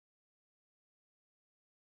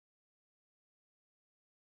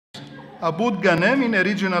Abboud Ghanem είναι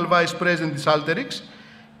Regional Vice President της Alteryx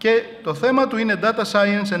και το θέμα του είναι Data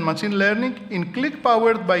Science and Machine Learning in Qlik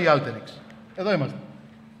powered by Alteryx. Εδώ είμαστε.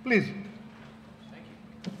 Please. Thank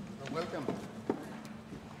you. You're welcome.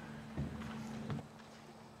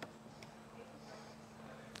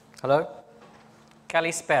 Hello.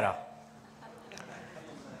 Kalispera.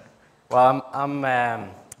 Well, I'm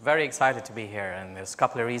very excited to be here, and there's a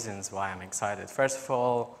couple of reasons why I'm excited. First of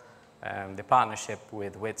all, the partnership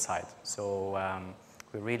with WITSIDE. So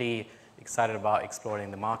we're really excited about exploring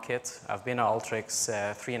the market. I've been at Alteryx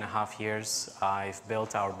 3.5 years. I've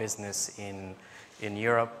built our business in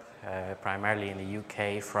Europe, primarily in the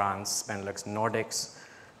UK, France, Benelux, Nordics.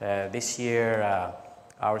 This year,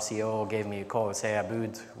 our CEO gave me a call and said,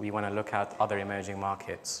 Abboud, we want to look at other emerging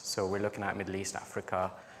markets. So we're looking at Middle East,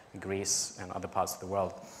 Africa, Greece, and other parts of the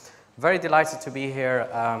world. Very delighted to be here.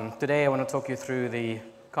 Today I want to talk you through the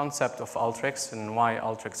concept of Alteryx and why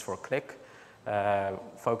Alteryx for Qlik.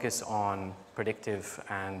 Focus on predictive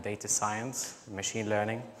and data science, machine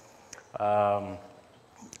learning.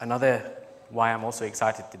 Another why I'm also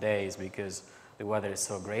excited today is because the weather is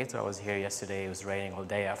so great. I was here yesterday, it was raining all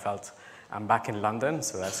day. I felt I'm back in London,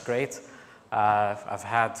 so that's great. I've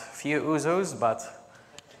had a few ouzos, but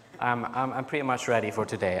I'm pretty much ready for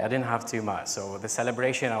today. I didn't have too much, so the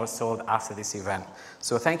celebration I was told after this event.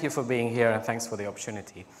 So thank you for being here and thanks for the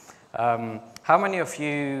opportunity. How many of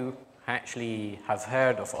you actually have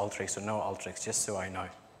heard of Alteryx or know Alteryx, just so I know?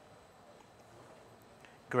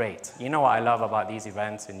 Great. You know what I love about these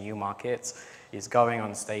events in new markets is going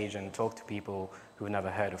on stage and talk to people who've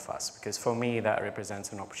never heard of us, because for me that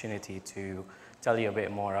represents an opportunity to tell you a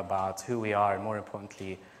bit more about who we are and more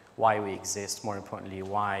importantly why we exist, more importantly,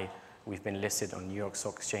 why we've been listed on New York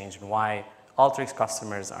Stock Exchange and why Alteryx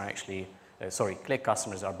customers are actually, Qlik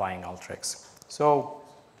customers are buying Alteryx. So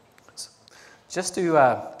just to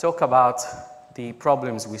talk about the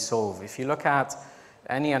problems we solve, if you look at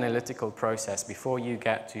any analytical process, before you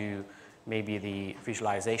get to maybe the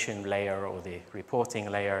visualization layer or the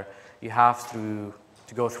reporting layer, you have to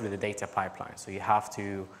go through the data pipeline. So you have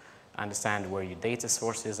to understand where your data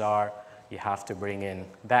sources are. You have to bring in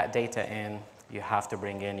that data in. You have to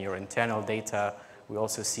bring in your internal data. We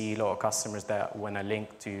also see a lot of customers that want to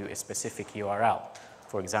link to a specific URL.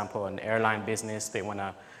 For example, an airline business, they want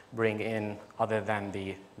to bring in, other than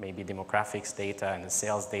the maybe demographics data and the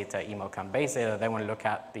sales data, email campaigns data, they want to look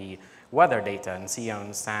at the weather data and see and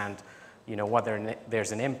understand whether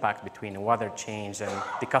there's an impact between the weather change and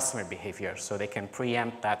the customer behavior, so they can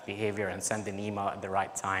preempt that behavior and send an email at the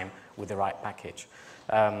right time with the right package.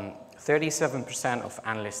 37% of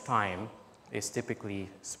analyst time is typically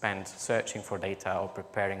spent searching for data or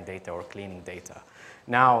preparing data or cleaning data.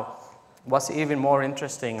 Now, what's even more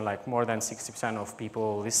interesting, like more than 60% of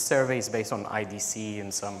people, this survey is based on IDC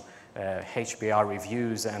and some HBR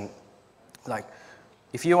reviews, and like,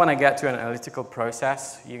 if you want to get to an analytical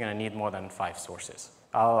process, you're going to need more than 5 sources.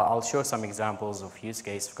 I'll show some examples of use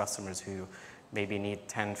case of customers who maybe need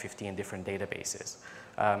 10, 15 different databases.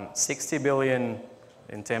 60 billion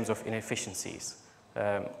in terms of inefficiencies.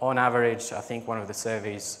 On average, I think one of the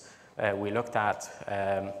surveys we looked at,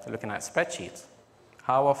 looking at spreadsheets,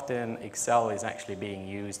 how often Excel is actually being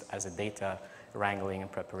used as a data wrangling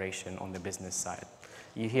and preparation on the business side.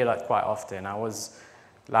 You hear that quite often. I was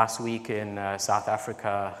last week in South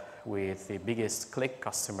Africa with the biggest Qlik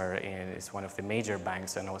customer, it's one of the major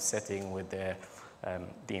banks, and I was sitting with the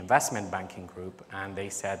investment banking group, and they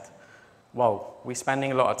said, well, we're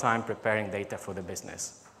spending a lot of time preparing data for the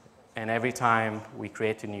business. And every time we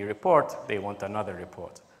create a new report, they want another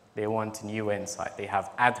report. They want new insight. They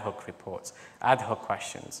have ad hoc reports, ad hoc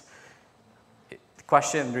questions.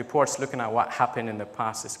 Reports looking at what happened in the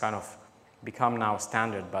past is kind of become now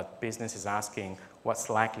standard, but business is asking what's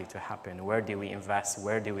likely to happen, where do we invest,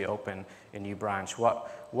 where do we open a new branch,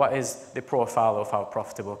 what is the profile of our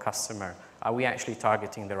profitable customer, are we actually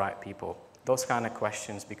targeting the right people? Those kind of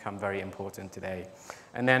questions become very important today.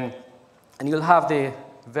 And you'll have the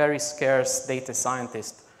very scarce data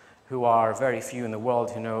scientists who are very few in the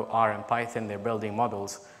world who know R and Python, they're building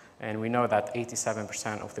models, and we know that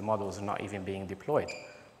 87% of the models are not even being deployed.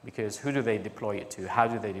 Because who do they deploy it to? How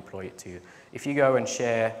do they deploy it to? If you go and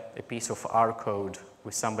share a piece of R code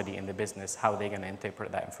with somebody in the business, how are they going to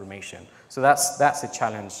interpret that information? So that's the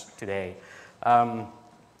challenge today.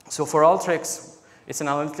 So for Alteryx, it's an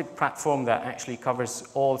analytic platform that actually covers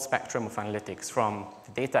all spectrum of analytics, from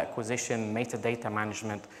data acquisition, metadata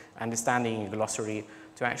management, understanding glossary,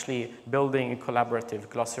 to actually building a collaborative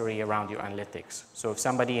glossary around your analytics. So if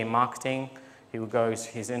somebody in marketing,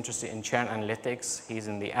 he's interested in churn analytics, he's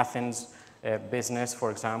in the Athens business, for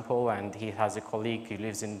example, and he has a colleague who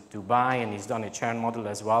lives in Dubai and he's done a churn model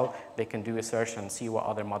as well, they can do a search and see what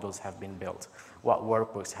other models have been built, what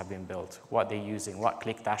workbooks have been built, what they're using, what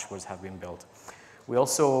Qlik dashboards have been built. We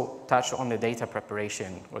also touch on the data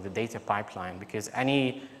preparation or the data pipeline, because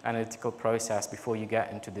any analytical process before you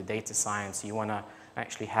get into the data science, you want to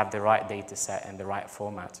actually have the right data set and the right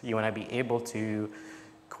format. You want to be able to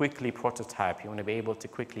quickly prototype. You want to be able to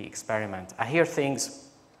quickly experiment. I hear things.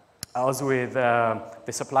 I was with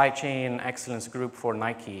the supply chain excellence group for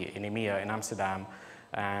Nike in EMEA in Amsterdam,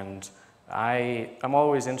 and I'm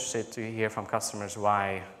always interested to hear from customers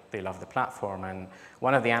why they love the platform. And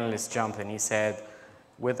one of the analysts jumped and he said,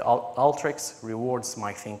 with Alteryx rewards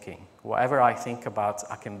my thinking. Whatever I think about,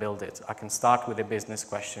 I can build it. I can start with the business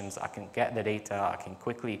questions. I can get the data. I can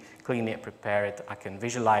quickly clean it, prepare it. I can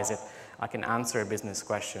visualize it. I can answer a business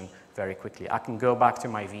question very quickly. I can go back to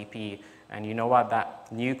my VP, and you know what?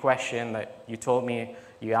 That new question that you told me,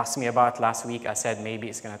 you asked me about last week, I said maybe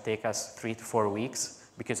it's going to take us 3 to 4 weeks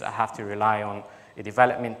because I have to rely on a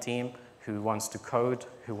development team who wants to code,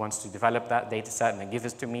 who wants to develop that data set and then give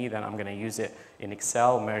it to me. Then I'm going to use it in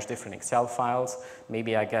Excel, merge different Excel files.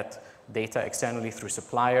 Maybe I get data externally through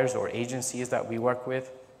suppliers or agencies that we work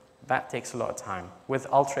with. That takes a lot of time. With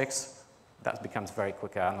Alteryx, that becomes very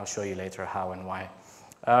quicker, and I'll show you later how and why.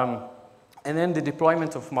 And then the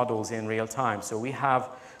deployment of models in real time. So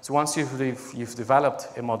once you've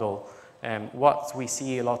developed a model, what we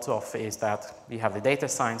see a lot of is that you have the data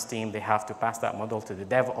science team, they have to pass that model to the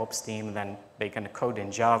DevOps team, then they can code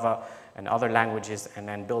in Java and other languages, and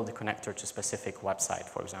then build a connector to a specific website,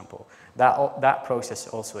 for example. That process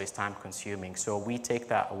also is time consuming. So we take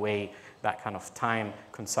that away, that kind of time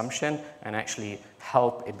consumption, and actually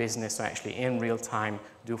help a business to actually in real time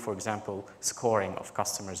do, for example, scoring of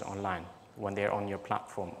customers online when they're on your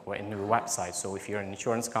platform or in your website. So if you're an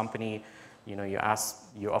insurance company, you know, you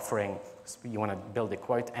want to build a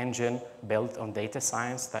quote engine built on data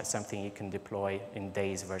science. That's something you can deploy in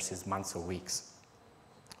days versus months or weeks.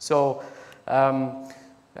 So, and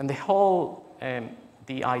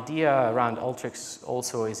the idea around Alteryx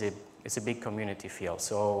also is a big community feel.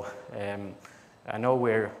 So I know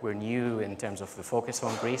we're new in terms of the focus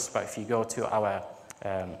on Greece, but if you go to our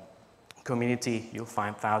community, you'll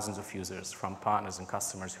find thousands of users from partners and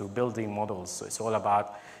customers who are building models. So it's all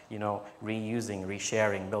about, you know, reusing,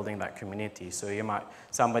 resharing, building that community. So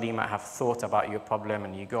somebody might have thought about your problem,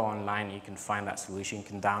 and you go online, you can find that solution, you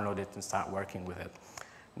can download it and start working with it.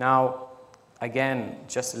 Now, again,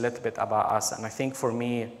 just a little bit about us, and I think for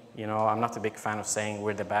me, you know, I'm not a big fan of saying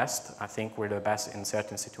we're the best. I think we're the best in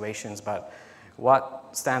certain situations, but what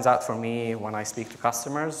stands out for me when I speak to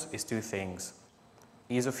customers is 2 things: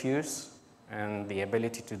 ease of use and the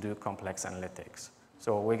ability to do complex analytics.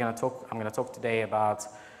 So I'm going to talk today about,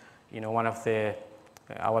 you know,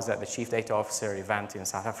 I was at the Chief Data Officer event in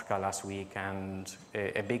South Africa last week, and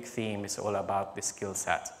a big theme is all about the skill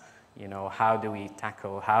set. You know, how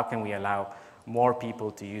can we allow more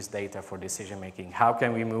people to use data for decision making? How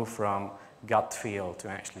can we move from gut feel to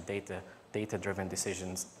actually data-driven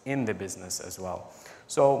decisions in the business as well?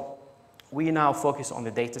 So we now focus on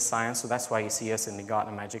the data science, so that's why you see us in the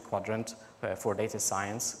Gartner Magic Quadrant for data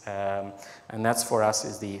science. And that's for us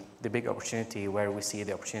is the big opportunity, where we see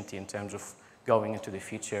the opportunity in terms of going into the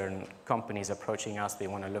future, and companies approaching us, they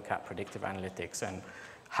want to look at predictive analytics and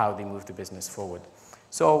how they move the business forward.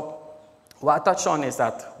 So what I touch on is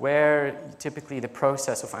that where typically the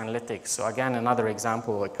process of analytics. So again, another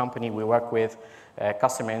example, a company we work with, a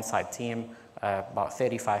customer insight team, about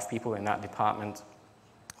 35 people in that department.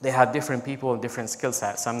 They have different people, different skill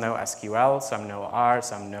sets. Some know SQL, some know R,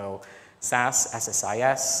 some know SAS,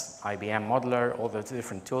 SSIS, IBM Modeler, all the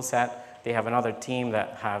different tool set. They have another team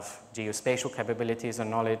that have geospatial capabilities and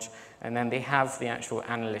knowledge, and then they have the actual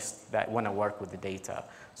analysts that want to work with the data.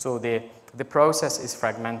 So the process is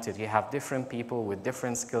fragmented. You have different people with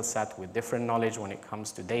different skill set, with different knowledge when it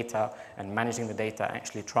comes to data and managing the data,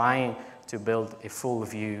 actually trying to build a full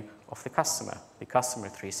view of the customer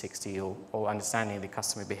 360, or understanding the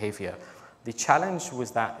customer behavior. The challenge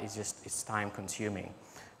with that is just it's time consuming.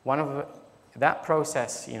 That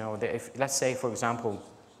process, you know, let's say, for example,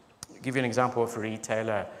 give you an example of a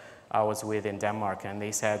retailer I was with in Denmark, and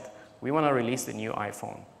they said, we want to release the new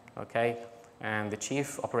iPhone, okay? And the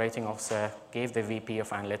chief operating officer gave the VP of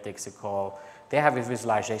analytics a call. They have a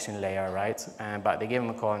visualization layer, right? But they gave him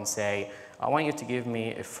a call and say, I want you to give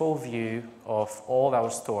me a full view of all our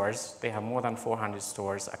stores. They have more than 400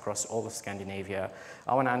 stores across all of Scandinavia.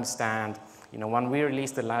 I want to understand, you know, when we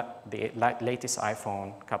released the latest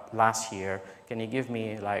iPhone last year, can you give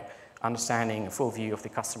me like understanding a full view of the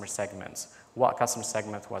customer segments. What customer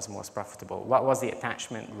segment was most profitable? What was the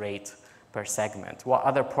attachment rate per segment? What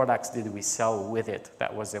other products did we sell with it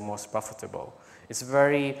that was the most profitable? It's a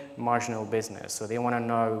very marginal business, so they want to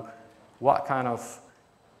know what kind of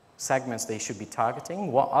segments they should be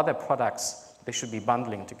targeting, what other products they should be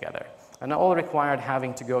bundling together. And it all required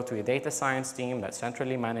having to go to a data science team that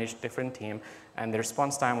centrally managed different team, and the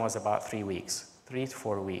response time was about 3 weeks, 3 to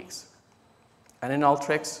 4 weeks. And in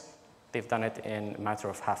Alteryx, they've done it in a matter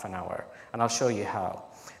of half an hour, and I'll show you how.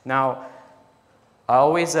 Now, I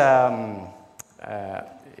always,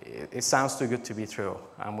 it sounds too good to be true,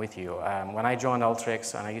 I'm with you. When I joined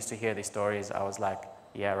Alteryx and I used to hear these stories, I was like,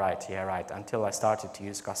 yeah, right, until I started to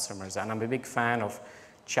use customers. And I'm a big fan of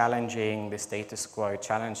challenging the status quo,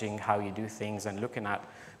 challenging how you do things, and looking at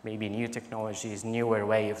maybe new technologies, newer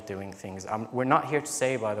way of doing things. We're not here to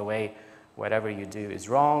say, by the way, whatever you do is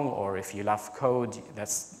wrong, or if you love code,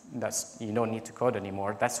 you don't need to code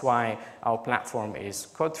anymore. That's why our platform is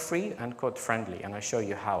code-free and code-friendly, and I'll show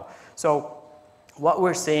you how. So what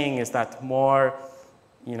we're seeing is that more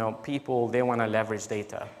people, they want to leverage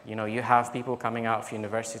data. You have people coming out of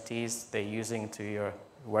universities, they're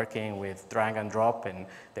working with drag and drop and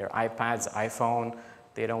their iPads, iPhone,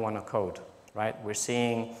 they don't want to code, right? We're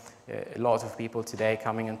seeing a lot of people today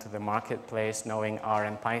coming into the marketplace knowing R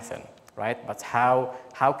and Python, right? But how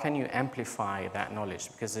can you amplify that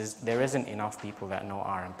knowledge? Because there isn't enough people that know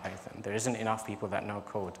R and Python. There isn't enough people that know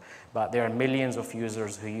code. But there are millions of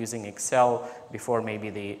users who are using Excel before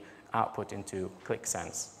maybe they output into Qlik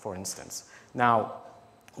Sense, for instance. Now,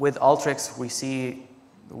 with Alteryx, we see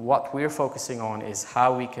what we're focusing on is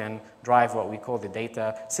how we can drive what we call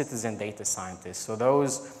the citizen data scientists. So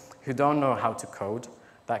those who don't know how to code,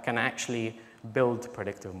 that can actually build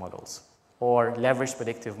predictive models or leverage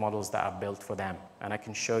predictive models that are built for them. And I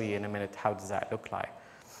can show you in a minute how does that look like.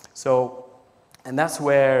 So, and that's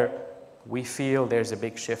where we feel there's a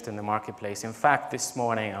big shift in the marketplace. In fact, this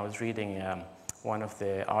morning I was reading one of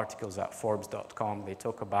the articles at Forbes.com. They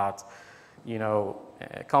talk about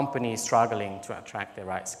companies struggling to attract the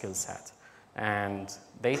right skill set. And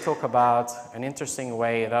they talk about an interesting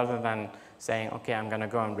way, rather than saying, okay, I'm going to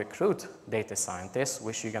go and recruit data scientists,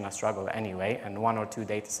 which you're going to struggle anyway, and 1 or 2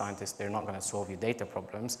 data scientists, they're not going to solve your data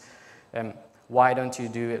problems. Why don't you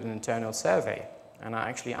do an internal survey? And I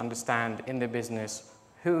actually understand in the business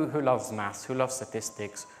who loves maths, who loves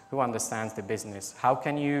statistics, who understands the business. How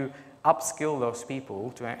can you upskill those people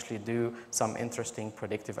to actually do some interesting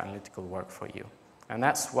predictive analytical work for you? And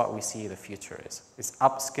that's what we see the future is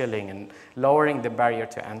upskilling and lowering the barrier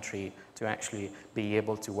to entry to actually be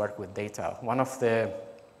able to work with data. One of the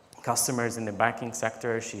customers in the banking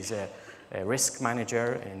sector, she's a risk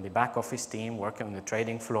manager in the back office team working on the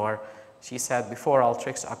trading floor. She said, before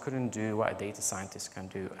Alteryx, I couldn't do what a data scientist can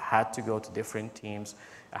do. I had to go to different teams.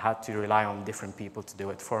 I had to rely on different people to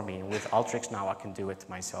do it for me. And with Alteryx now, I can do it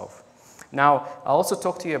myself. Now, I'll also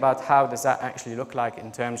talk to you about how does that actually look like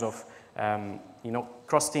in terms of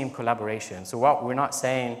cross-team collaboration. So what we're not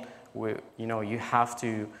saying, you have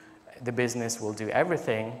to, the business will do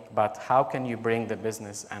everything, but how can you bring the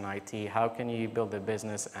business and IT? How can you build the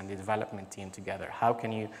business and the development team together? How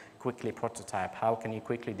can you quickly prototype? How can you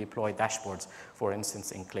quickly deploy dashboards, for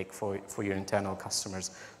instance, in Qlik for your internal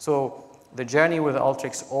customers? So the journey with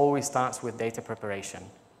Alteryx always starts with data preparation,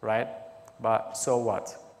 right? But so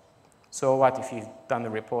what? So what if you've done the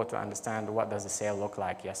report to understand what does the sale look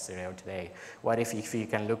like yesterday or today? What if you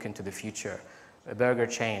can look into the future? A burger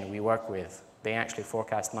chain we work with, they actually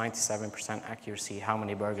forecast 97% accuracy how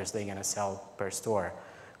many burgers they're going to sell per store.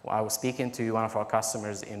 Well, I was speaking to one of our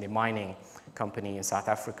customers in the mining company in South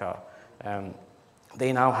Africa.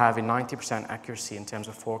 They now have a 90% accuracy in terms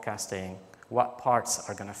of forecasting what parts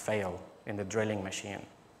are going to fail in the drilling machine.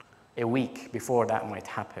 A week before that might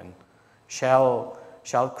happen. Shell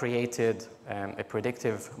created a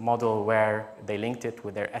predictive model where they linked it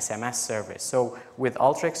with their SMS service. So with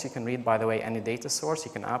Alteryx, you can read, by the way, any data source.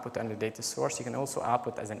 You can output any data source. You can also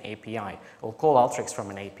output as an API. We'll call Alteryx from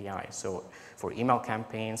an API. So for email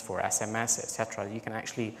campaigns, for SMS, etc., you can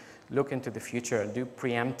actually look into the future and do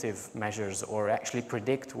preemptive measures or actually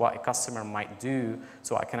predict what a customer might do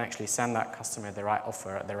so I can actually send that customer the right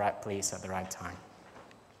offer at the right place at the right time.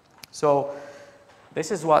 So this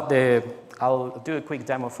is what I'll do a quick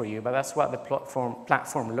demo for you, but that's what the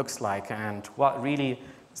platform looks like. And what really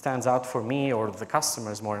stands out for me or the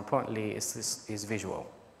customers, more importantly, is visual.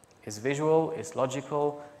 It's visual, it's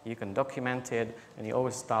logical, you can document it, and you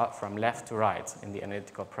always start from left to right in the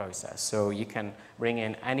analytical process. So you can bring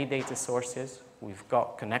in any data sources. We've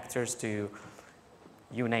got connectors to,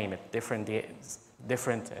 you name it, different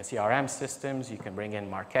different CRM systems. You can bring in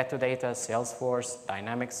Marketo data, Salesforce,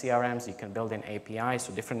 dynamic CRMs. You can build in APIs,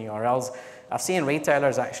 so different URLs. I've seen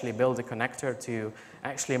retailers actually build a connector to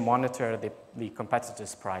actually monitor the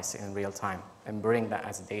competitor's price in real time and bring that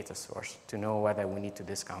as a data source to know whether we need to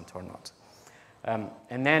discount or not.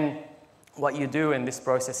 And then what you do in this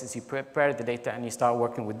process is you prepare the data and you start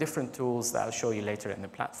working with different tools that I'll show you later in the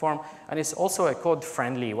platform. And it's also a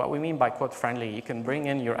code-friendly. What we mean by code-friendly, you can bring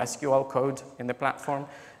in your SQL code in the platform.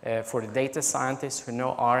 For the data scientists who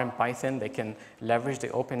know R and Python, they can leverage the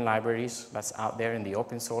open libraries that's out there in the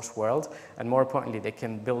open source world. And more importantly, they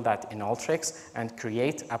can build that in Alteryx and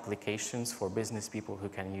create applications for business people who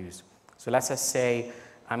can use. So let's just say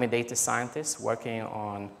I'm a data scientist working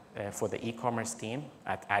on for the e-commerce team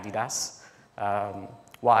at Adidas.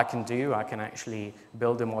 What I can do, I can actually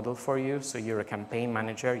build a model for you. So you're a campaign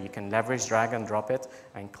manager. You can leverage, drag and drop it,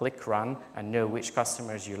 and click run, and know which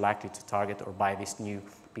customers you're likely to target or buy this new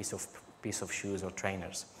piece of shoes or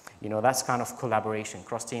trainers. You know, that's kind of collaboration,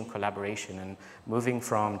 cross-team collaboration, and moving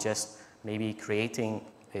from just maybe creating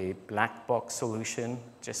a black box solution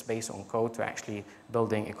just based on code to actually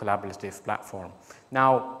building a collaborative platform.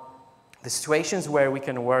 Now, the situations where we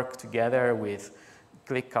can work together with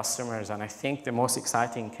Qlik customers, and I think the most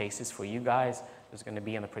exciting cases for you guys is going to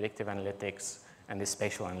be in the predictive analytics and the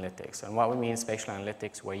spatial analytics. And what we mean spatial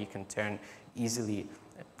analytics, where you can turn easily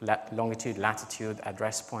longitude, latitude,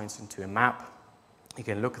 address points into a map. You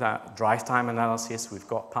can look at drive time analysis. We've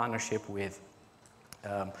got partnership with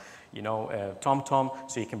TomTom,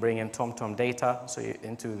 so you can bring in TomTom data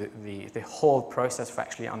into the whole process for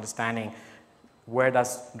actually understanding where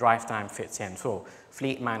does drive time fits in. So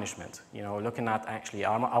fleet management, looking at actually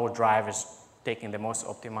our drivers taking the most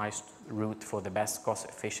optimized route for the best cost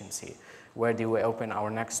efficiency. Where do we open our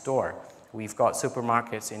next store? We've got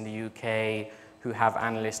supermarkets in the UK who have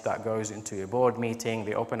analysts that goes into a board meeting.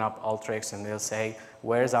 They open up Alteryx and they'll say,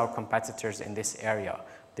 where's our competitors in this area?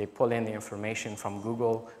 They pull in the information from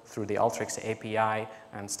Google through the Alteryx API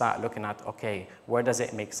and start looking at, okay, where does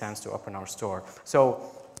it make sense to open our store? So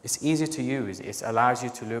it's easy to use. It allows you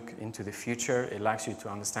to look into the future. It allows you to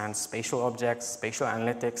understand spatial objects, spatial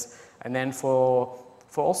analytics. And then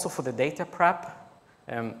also for the data prep,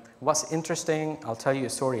 what's interesting, I'll tell you a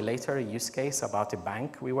story later, a use case about a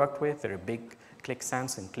bank we worked with. They're a big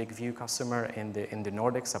QlikSense and QlikView customer in the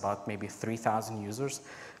Nordics, about maybe 3,000 users.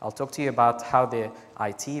 I'll talk to you about how the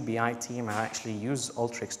IT, BI team actually use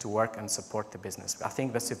Alteryx to work and support the business. I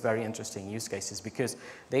think that's a very interesting use cases because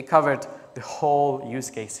they covered the whole use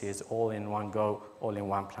cases all in one go, all in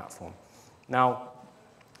one platform. Now,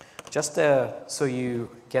 just so you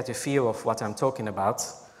get a feel of what I'm talking about,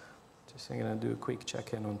 I'm going to do a quick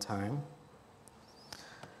check-in on time.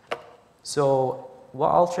 So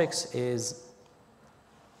what Alteryx is,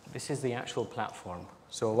 this is the actual platform.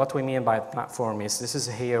 So what we mean by platform is this is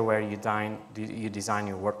here where you design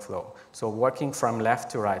your workflow. So working from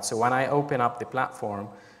left to right. So when I open up the platform,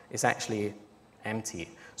 it's actually empty.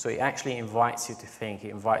 So it actually invites you to think. It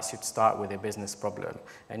invites you to start with a business problem.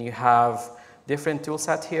 And you have different tool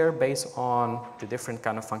set here based on the different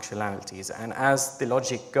kind of functionalities. And as the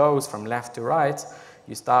logic goes from left to right,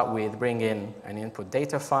 you start with bring in an input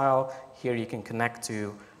data file. Here you can connect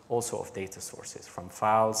to all sorts of data sources, from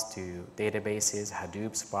files to databases,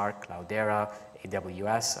 Hadoop, Spark, Cloudera,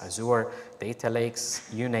 AWS, Azure, data lakes,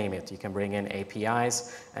 you name it. You can bring in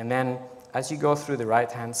APIs. And then as you go through the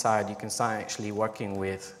right-hand side, you can start actually working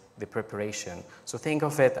with the preparation. So think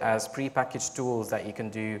of it as prepackaged tools that you can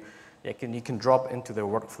do. You can drop into the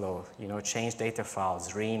workflow, change data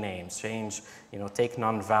files, renames, change, take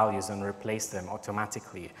non-values and replace them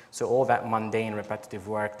automatically. So all that mundane, repetitive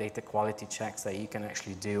work, data quality checks that you can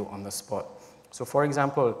actually do on the spot. So for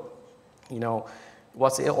example,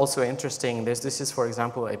 what's also interesting, this is, for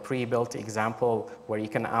example, a pre-built example where you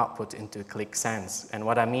can output into QlikSense. And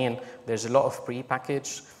what I mean, there's a lot of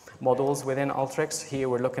pre-packaged models within Alteryx. Here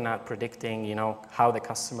we're looking at predicting, how the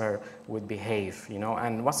customer would behave,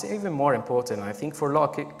 and what's even more important, I think for a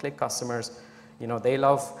lot of Qlik customers, they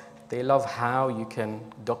love how you can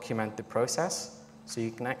document the process so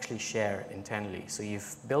you can actually share internally. So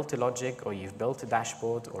you've built a logic or you've built a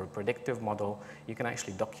dashboard or a predictive model, you can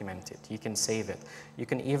actually document it, you can save it, you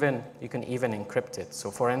can even encrypt it.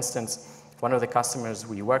 So for instance, one of the customers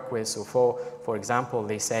we work with, so for example,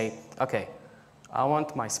 they say, okay, I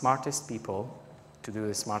want my smartest people to do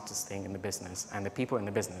the smartest thing in the business, and the people in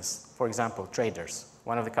the business, for example, traders.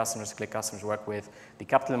 One of the customers, Qlik customers, work with the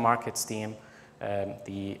capital markets team,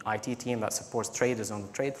 the IT team that supports traders on the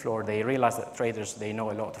trade floor. They realize that traders, they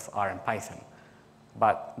know a lot of R and Python,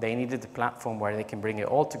 but they needed a platform where they can bring it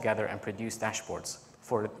all together and produce dashboards.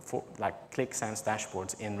 for like Qlik Sense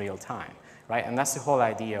dashboards in real time, right? And that's the whole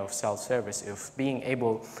idea of self-service, of being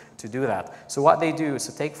able to do that. So what they do,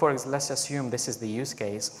 so take for example, let's assume this is the use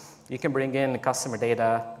case. You can bring in customer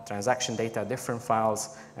data, transaction data, different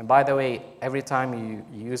files. And by the way, every time you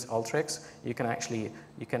use Alteryx, you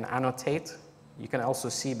can annotate. You can also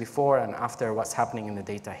see before and after what's happening in the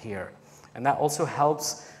data here. And that also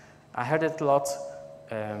helps. I heard it a lot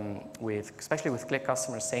especially with Qlik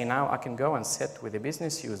customers say now I can go and sit with a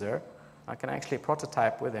business user. I can actually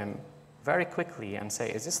prototype with him very quickly and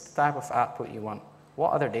say, is this the type of output you want?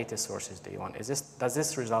 What other data sources do you want? Does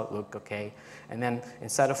this result look okay? And then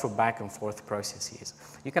instead of a back and forth processes,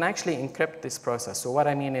 you can actually encrypt this process. So what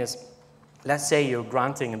I mean is, let's say you're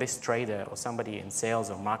granting this trader or somebody in sales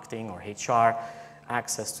or marketing or HR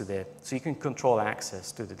access to so you can control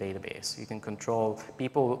access to the database. You can control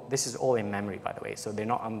people. This is all in memory, by the way. So they're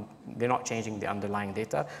not changing the underlying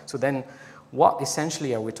data. So then what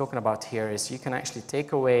essentially are we talking about here is you can actually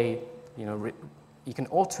take away, you can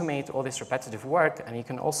automate all this repetitive work, and you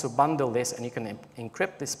can also bundle this, and you can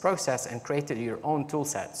encrypt this process and create your own tool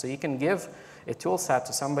set. So you can give a tool set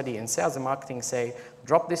to somebody in sales and marketing, say,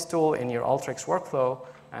 drop this tool in your Alteryx workflow,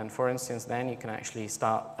 and for instance, then you can actually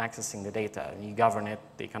start accessing the data, and you govern it.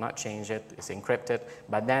 They cannot change it. It's encrypted,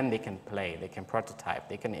 but then they can play. They can prototype.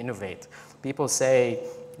 They can innovate. People say,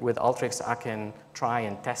 with Alteryx, I can try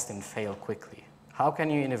and test and fail quickly. How can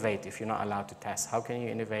you innovate if you're not allowed to test? How can you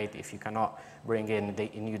innovate if you cannot bring in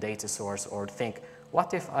a new data source or think,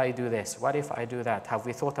 what if I do this? What if I do that? Have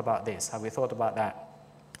we thought about this? Have we thought about that?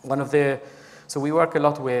 So we work a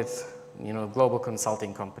lot with global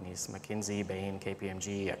consulting companies, McKinsey, Bain,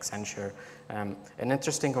 KPMG, Accenture. An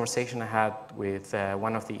interesting conversation I had with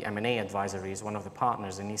one of the M&A advisories, one of the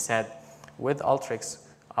partners, and he said, with Alteryx,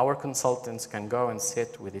 our consultants can go and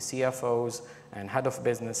sit with the CFOs and head of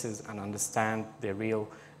businesses and understand the real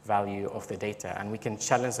value of the data, and we can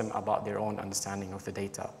challenge them about their own understanding of the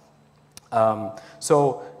data.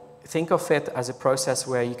 So think of it as a process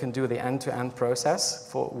where you can do the end-to-end process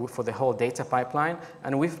for the whole data pipeline,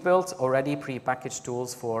 and we've built already pre-packaged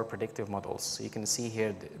tools for predictive models. So you can see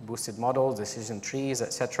here the boosted models, decision trees,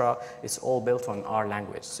 etc. It's all built on R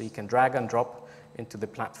language, so you can drag and drop into the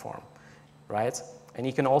platform, right? And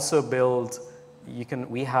you can also build,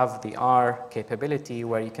 we have the R capability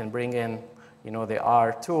where you can bring in, the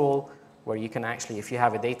R tool where you can actually, if you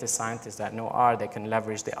have a data scientist that know R, they can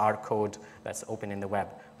leverage the R code that's open in the web.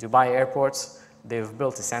 Dubai airports, they've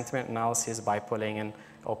built a sentiment analysis by pulling in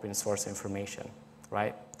open source information,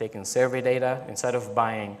 right? Taking survey data, instead of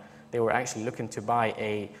buying, they were actually looking to buy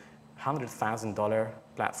a $100,000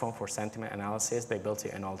 platform for sentiment analysis. They built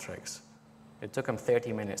it in Alteryx. It took them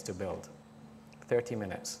 30 minutes to build. 30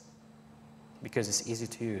 minutes, because it's easy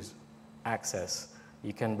to use, access.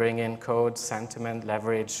 You can bring in code, sentiment,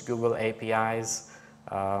 leverage, Google APIs.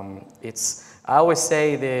 I always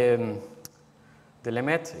say the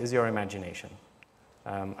limit is your imagination.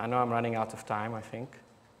 I know I'm running out of time, I think.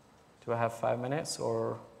 Do I have 5 minutes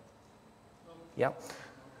or? Yeah.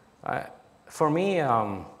 For me,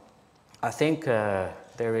 I think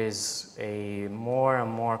there is a more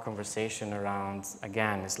and more conversation around,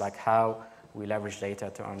 again, it's like how we leverage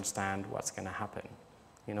data to understand what's going to happen.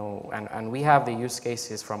 And we have the use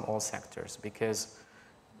cases from all sectors, because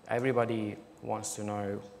everybody wants to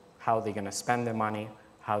know how they're going to spend their money,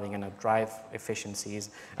 how they're going to drive efficiencies.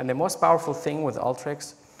 And the most powerful thing with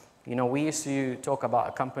Alteryx, we used to talk about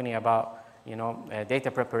a company about,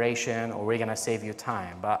 data preparation, or we're going to save you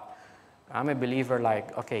time. But I'm a believer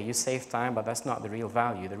like, okay, you save time, but that's not the real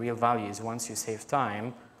value. The real value is once you save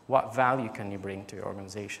time, what value can you bring to your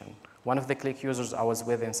organization? One of the Qlik users I was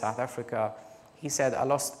with in South Africa, he said, I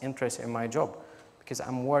lost interest in my job because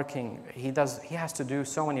I'm working. He has to do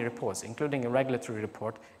so many reports, including a regulatory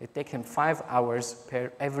report. It takes him 5 hours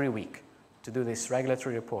every week to do this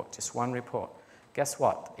regulatory report, just one report. Guess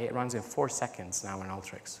what? It runs in 4 seconds now in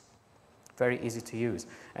Alteryx. Very easy to use.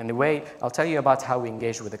 And the way, I'll tell you about how we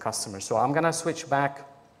engage with the customer. So I'm going to switch back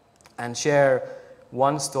and share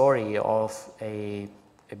one story of a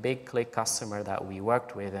big Qlik customer that we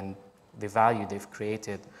worked with and the value they've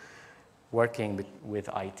created working with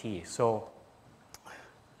IT. So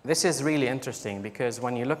this is really interesting, because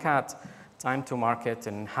when you look at time to market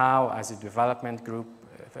and how, as a development group,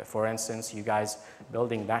 for instance, you guys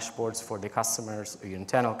building dashboards for the customers, or your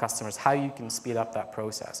internal customers, how you can speed up that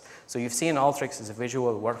process. So you've seen Alteryx as a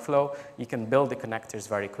visual workflow. You can build the connectors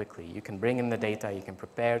very quickly. You can bring in the data, you can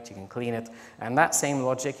prepare it, you can clean it, and that same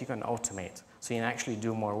logic you can automate. So you can actually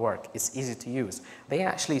do more work. It's easy to use. They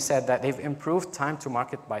actually said that they've improved time to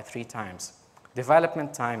market by 3 times.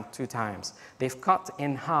 Development time, 2 times. They've cut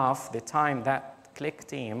in half the time that Qlik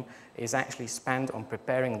team is actually spent on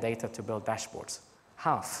preparing data to build dashboards.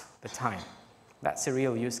 Half the time. That's a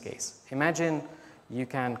real use case. Imagine you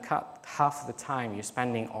can cut half the time you're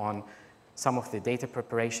spending on some of the data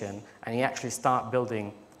preparation, and you actually start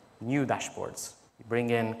building new dashboards. You bring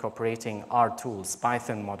in incorporating R tools,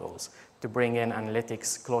 Python models, to bring in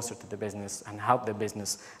analytics closer to the business and help the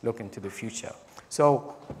business look into the future.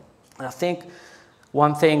 So I think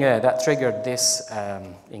one thing that triggered this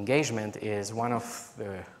engagement is one of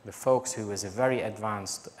the folks who is a very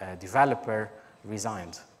advanced developer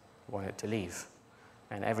resigned, wanted to leave,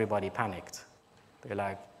 and everybody panicked. They're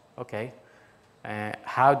like, okay,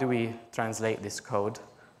 how do we translate this code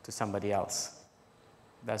to somebody else?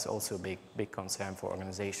 That's also a big concern for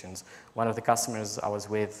organizations. One of the customers I was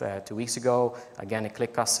with 2 weeks ago, again, a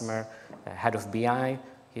Qlik customer, head of BI,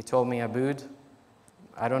 he told me, Abboud,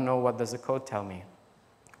 I don't know what does the code tell me.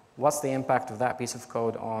 What's the impact of that piece of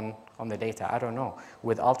code on the data? I don't know.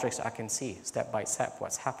 With Alteryx, I can see step by step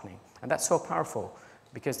what's happening. And that's so powerful,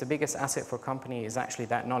 because the biggest asset for a company is actually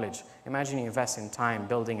that knowledge. Imagine you invest in time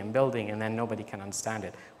building, and then nobody can understand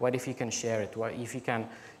it. What if you can share it? What if you can,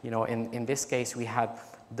 you know, in this case, we had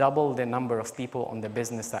double the number of people on the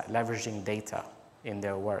business that leveraging data in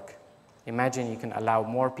their work. Imagine you can allow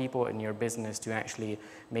more people in your business to actually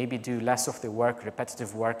maybe do less of the work,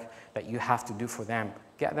 repetitive work that you have to do for them.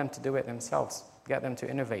 Get them to do it themselves. Get them to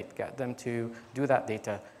innovate. Get them to do that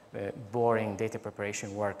boring data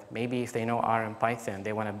preparation work. Maybe if they know R and Python,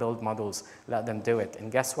 they want to build models, let them do it.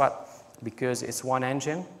 And guess what? Because it's one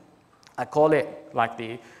engine, I call it like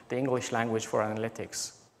the English language for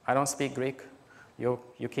analytics. I don't speak Greek. Your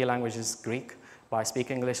key language is Greek, but I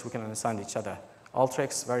speak English, we can understand each other.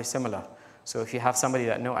 Alteryx, very similar. So if you have somebody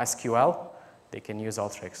that knows SQL, they can use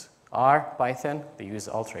Alteryx. R, Python, they use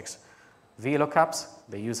Alteryx. VLOOKUPs,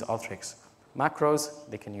 they use Alteryx. Macros,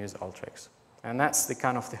 they can use Alteryx. And that's the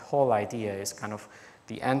kind of the whole idea, is kind of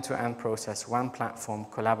the end-to-end process, one platform,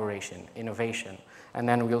 collaboration, innovation. And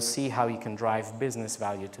then we'll see how you can drive business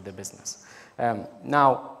value to the business.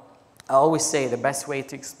 Now, I always say the best way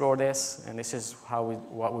to explore this, and this is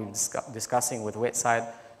what we're discussing with WITSIDE,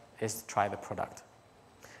 is to try the product.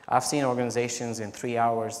 I've seen organizations in 3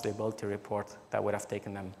 hours, they built a report that would have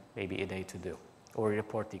taken them maybe a day to do, or a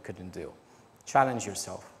report they couldn't do. Challenge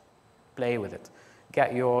yourself. Play with it.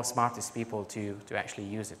 Get your smartest people to actually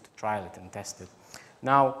use it, to trial it and test it.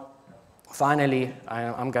 Now, finally,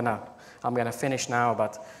 I'm gonna finish now,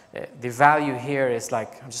 but the value here is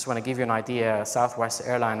like, I just want to give you an idea. Southwest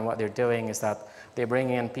Airlines, what they're doing is that they bring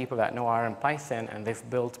in people that know R and Python, and they've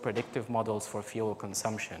built predictive models for fuel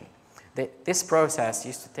consumption. This process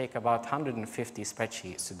used to take about 150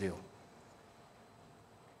 spreadsheets to do.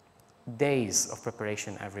 Days of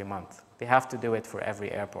preparation every month. They have to do it for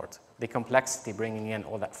every airport. The complexity, bringing in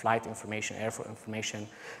all that flight information, airport information.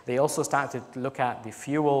 They also started to look at the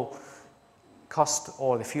fuel cost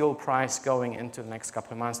or the fuel price going into the next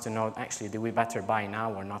couple of months to know, actually, do we better buy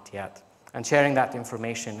now or not yet? And sharing that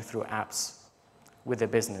information through apps with the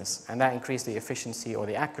business. And that increased the efficiency or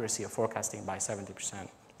the accuracy of forecasting by 70%.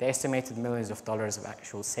 They estimated millions of dollars of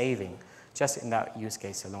actual saving just in that use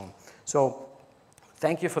case alone. So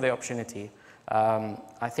thank you for the opportunity.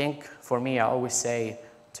 I think for me, I always say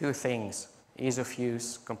 2 things. Ease of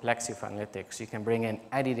use, complexity of analytics. You can bring in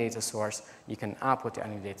any data source. You can output to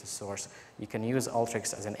any data source. You can use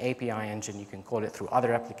Alteryx as an API engine. You can call it through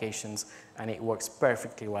other applications, and it works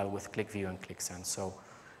perfectly well with QlikView and QlikSense. So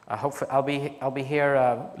I hope I'll be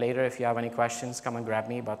here later if you have any questions. Come and grab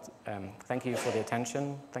me. But thank you for the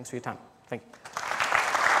attention. Thanks for your time. Thank you.